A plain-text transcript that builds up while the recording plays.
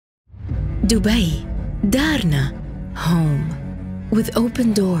Dubai, Daarna, home. With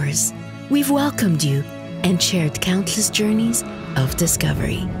open doors, we've welcomed you and shared countless journeys of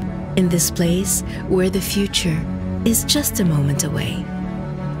discovery. In this place where the future is just a moment away.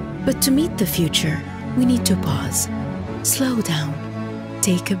 But to meet the future, we need to pause, slow down,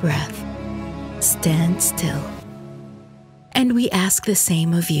 take a breath, stand still. And we ask the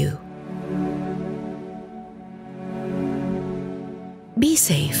same of you. Be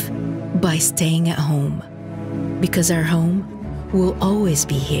safe by staying at home, because our home will always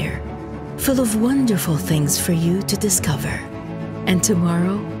be here, full of wonderful things for you to discover. And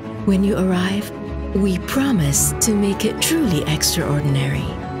tomorrow, when you arrive, we promise to make it truly extraordinary,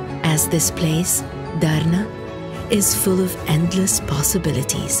 as this place, Daarna, is full of endless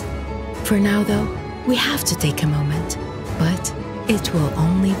possibilities. For now though, we have to take a moment, but it will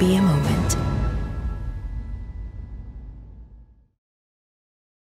only be a moment.